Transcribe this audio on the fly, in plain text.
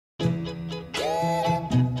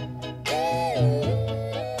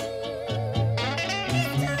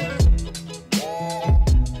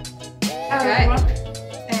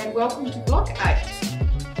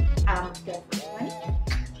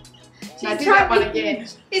do that one again.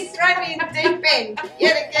 He's thrown me in the deep end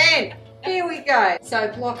yet again. Here we go.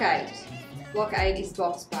 So block 8. Block 8 is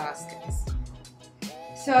box baskets.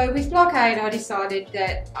 So with block 8 I decided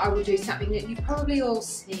that I would do something that you've probably all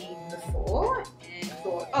seen before and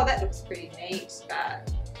thought, oh, that looks pretty neat,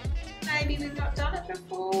 but maybe we've not done it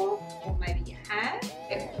before, or maybe you have.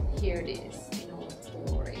 Here it is in all its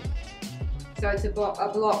glory. So it's a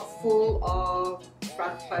block full of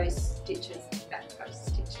front post stitches and back post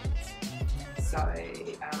stitches. So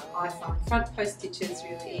I find front post stitches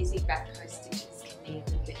really easy, back post stitches can be a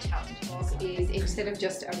little bit challenging. Is instead of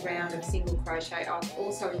just a round of single crochet, I've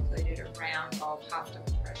also included a round of half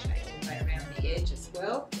double crochet all the way around the edge as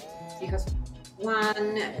well, because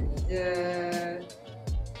one,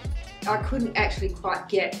 I couldn't actually quite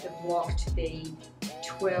get the block to be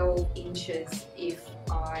 12 inches if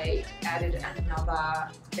I added another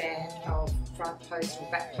band of front post or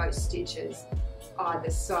back post stitches either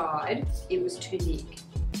side. It was too big.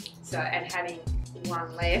 So, and having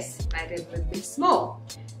one less made it a little bit small.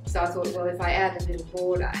 So I thought, well, if I add a little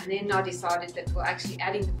border, and then I decided that, well, actually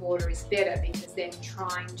adding the border is better, because then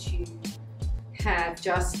trying to have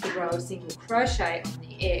just the row of single crochet on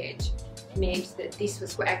the edge meant that this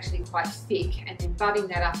was actually quite thick, and then butting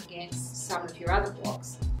that up against some of your other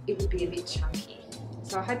blocks, it would be a bit chunky.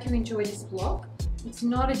 So I hope you enjoy this block. It's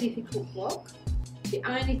not a difficult block. The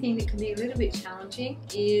only thing that can be a little bit challenging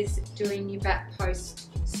is doing your back post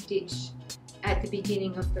stitch at the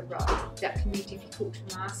beginning of the row. That can be difficult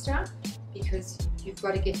to master, because you've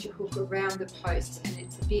got to get your hook around the post, and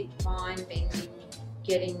it's a bit mind-bending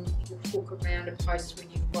getting your hook around a post when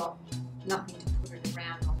you've got nothing to put it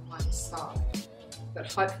around on one side.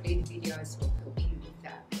 But hopefully the videos will help you with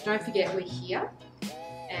that. Don't forget, we're here,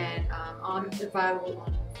 and I'm available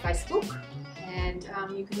on Facebook, and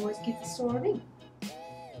you can always give the store a ring.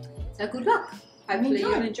 So good luck. Hopefully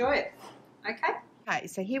you'll enjoy it. Okay? Okay,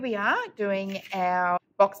 so here we are doing our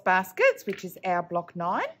box baskets, which is our block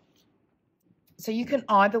 9. So you can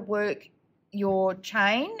either work your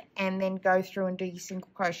chain and then go through and do your single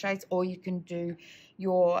crochets, or you can do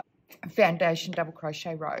your foundation double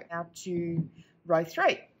crochet row. Now to row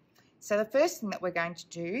 3. So the first thing that we're going to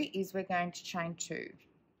do is we're going to chain 2.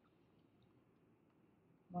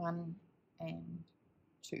 1 and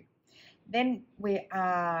 2. Then we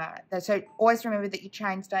are, so always remember that your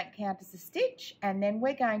chains don't count as a stitch, and then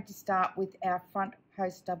we're going to start with our front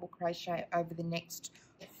post double crochet over the next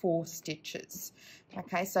 4 stitches.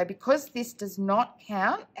 Okay, so because this does not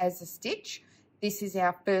count as a stitch, this is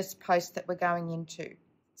our first post that we're going into.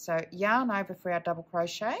 So yarn over for our double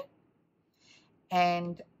crochet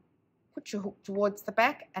and put your hook towards the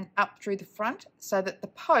back and up through the front so that the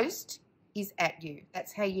post is at you.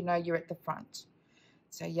 That's how you know you're at the front.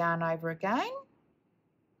 So yarn over again,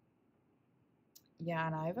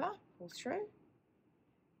 yarn over, pull through,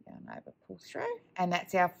 yarn over, pull through, and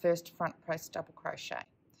that's our first front post double crochet.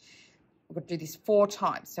 We're going to do this 4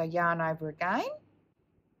 times. So yarn over again,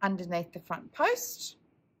 underneath the front post,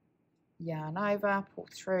 yarn over, pull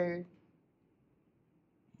through,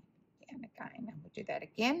 and again, and we'll do that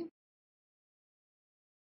again.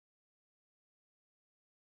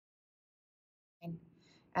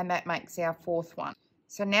 And that makes our 4th one.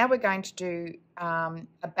 So now we're going to do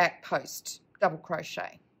a back post double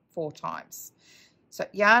crochet 4 times. So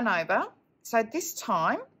yarn over. So this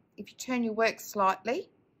time, if you turn your work slightly,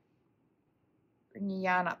 bring your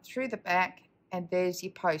yarn up through the back, and there's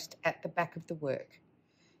your post at the back of the work.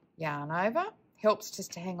 Yarn over. Helps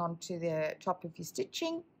just to hang on to the top of your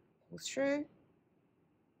stitching. Pull through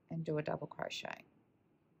and do a double crochet.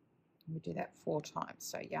 And we do that 4 times.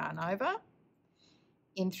 So yarn over,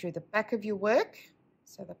 in through the back of your work.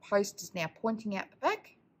 So the post is now pointing out the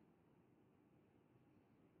back.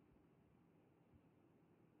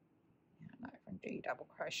 Yarn over and do your double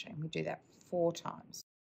crochet, and we do that 4 times.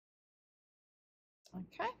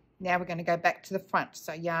 Okay, now we're going to go back to the front.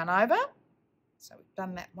 So yarn over. So we've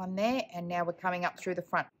done that one there, and now we're coming up through the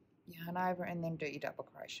front. Yarn over and then do your double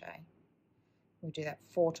crochet. We'll do that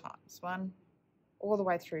 4 times. 1 all the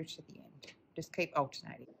way through to the end. Just keep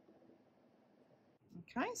alternating.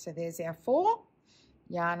 Okay, so there's our 4.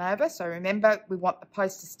 Yarn over. So remember, we want the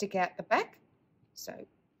post to stick out the back. So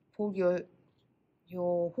pull your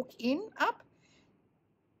hook in up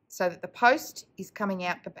so that the post is coming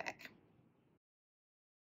out the back.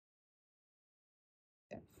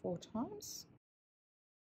 4 times.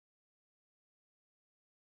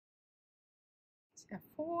 So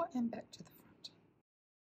 4 and back to the front.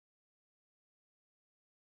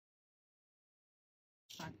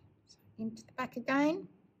 Right. So into the back again.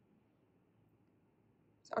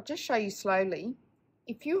 So I'll just show you slowly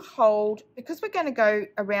if you hold, because we're going to go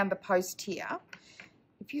around the post here,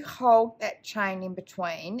 if you hold that chain in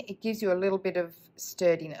between, it gives you a little bit of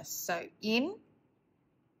sturdiness. So in,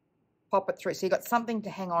 pop it through. So you've got something to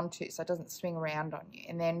hang on to so it doesn't swing around on you,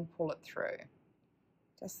 and then pull it through.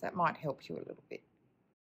 Just that might help you a little bit.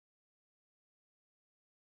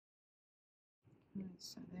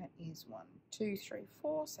 So that is 1, 2, 3,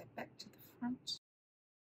 4. So back to the front.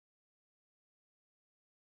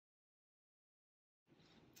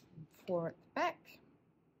 And 4 at the back.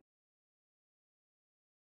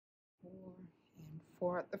 4 and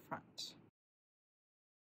 4 at the front.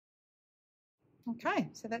 Okay,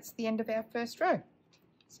 so that's the end of our first row.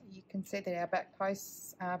 So you can see that our back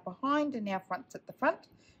posts are behind and our front's at the front,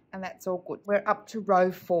 and that's all good. We're up to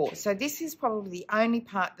row 4. So this is probably the only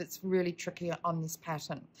part that's really tricky on this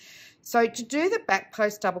pattern. So to do the back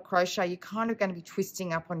post double crochet, you're kind of going to be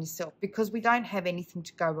twisting up on yourself because we don't have anything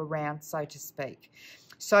to go around, so to speak.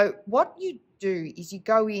 So what you do is you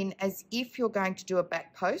go in as if you're going to do a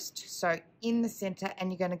back post, so in the center,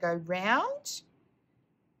 and you're going to go round,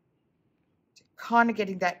 kind of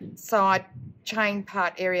getting that side chain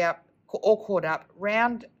part area all caught up,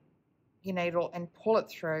 round your needle and pull it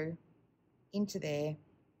through into there,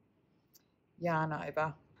 yarn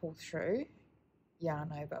over, pull through,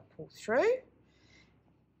 yarn over, pull through.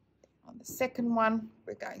 On the second one,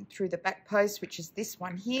 we're going through the back post, which is this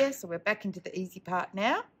one here. So we're back into the easy part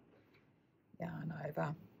now. Yarn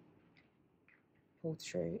over, pull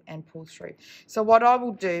through and pull through. So what I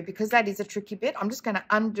will do, because that is a tricky bit, I'm just going to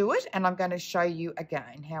undo it and I'm going to show you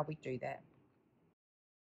again how we do that.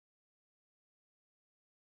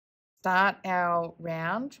 Start our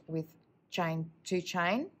round with chain 2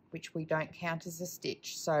 chain, which we don't count as a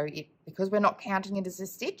stitch. So because we're not counting it as a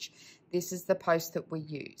stitch, this is the post that we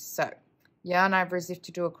use. So yarn over as if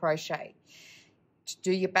to do a crochet. To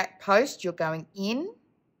do your back post, you're going in,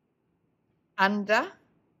 under,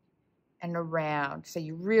 and around. So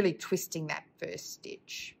you're really twisting that first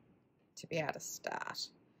stitch to be able to start.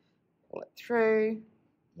 Pull it through,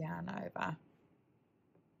 yarn over,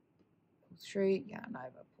 pull through, yarn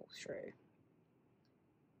over, pull through.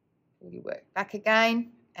 Pull your work back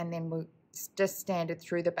again, and then we'll just stand it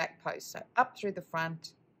through the back post. So up through the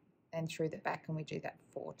front and through the back, and we do that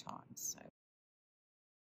 4 times. So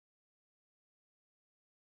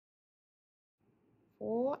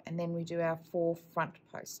 4, and then we do our 4 front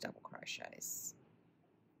post double crochets.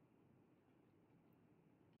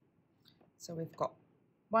 So we've got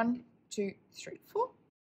 1, 2, 3, 4.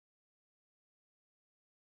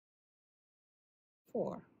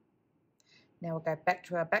 4. Now we'll go back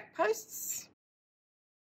to our back posts.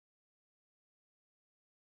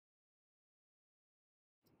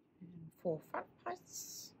 And 4 front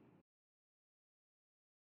posts.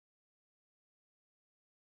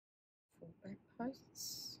 4 back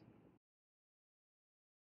posts.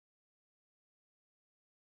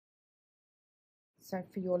 So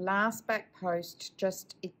for your last back post,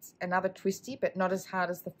 it's another twisty, but not as hard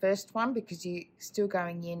as the first one because you're still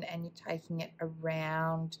going in and you're taking it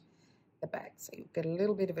around the back. So you'll get a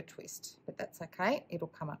little bit of a twist, but that's okay. It'll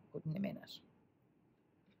come up good in a minute.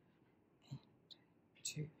 And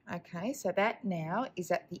 2. Okay, so that now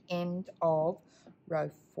is at the end of row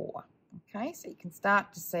 4. Okay, so you can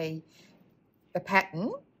start to see the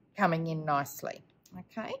pattern coming in nicely.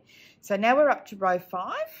 Okay, so now we're up to row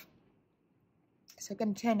 5. So we're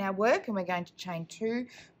going to turn our work and we're going to chain 2,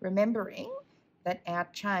 remembering that our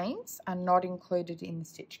chains are not included in the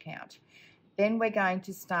stitch count. Then we're going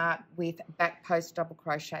to start with back post double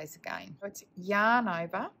crochets again. So it's yarn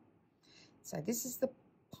over. So this is the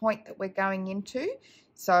point that we're going into.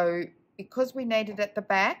 So because we need it at the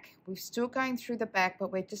back, we're still going through the back,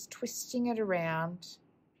 but we're just twisting it around.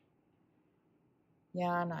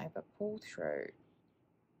 Yarn over, pull through.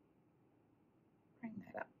 Bring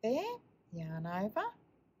that up there. Yarn over,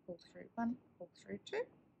 pull through 1, pull through 2.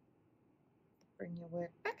 Bring your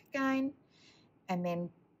work back again, and then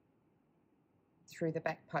through the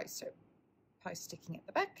back post, so post sticking at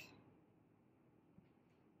the back.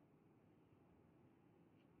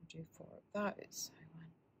 We'll do 4 of those. So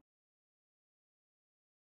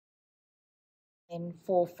 1. Then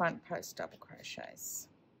 4 front post double crochets.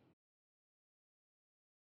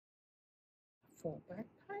 4 back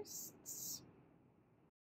posts.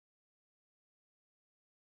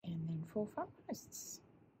 And then 4 front posts.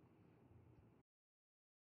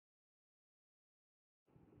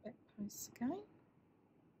 Back posts again.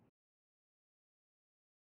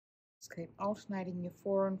 Just keep alternating your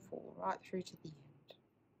 4 and 4 right through to the end.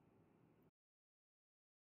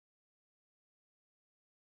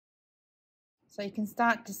 So you can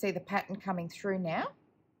start to see the pattern coming through now.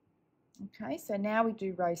 Okay, so now we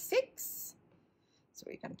do row 6. So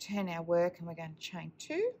we're going to turn our work and we're going to chain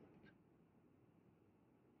 2.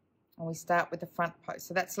 And we start with the front post.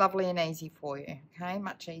 So that's lovely and easy for you, okay?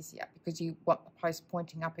 Much easier because you want the post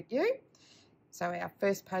pointing up at you. So our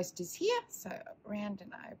first post is here, so round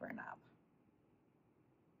and over and up.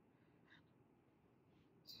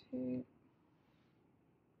 2.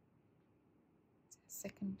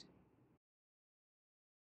 Second.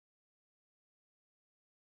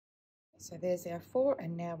 So there's our 4,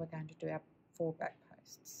 and now we're going to do our 4 back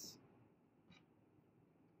posts.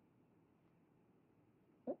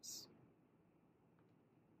 Oops.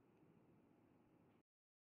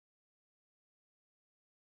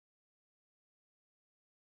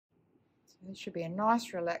 So this should be a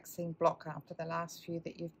nice relaxing block after the last few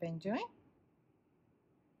that you've been doing.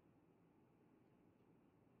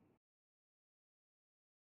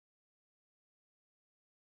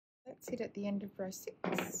 That's it at the end of row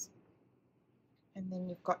 6. And then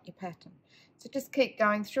you've got your pattern. So just keep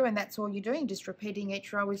going through, and that's all you're doing, just repeating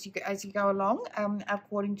each row as you go along,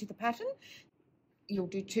 according to the pattern. You'll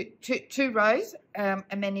do two rows, and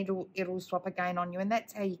then it'll swap again on you, and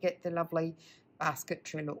that's how you get the lovely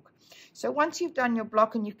basketry look. So once you've done your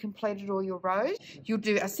block and you've completed all your rows, you'll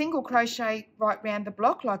do a single crochet right round the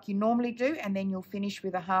block like you normally do, and then you'll finish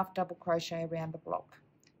with a half double crochet around the block.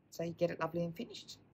 So you get it lovely and finished.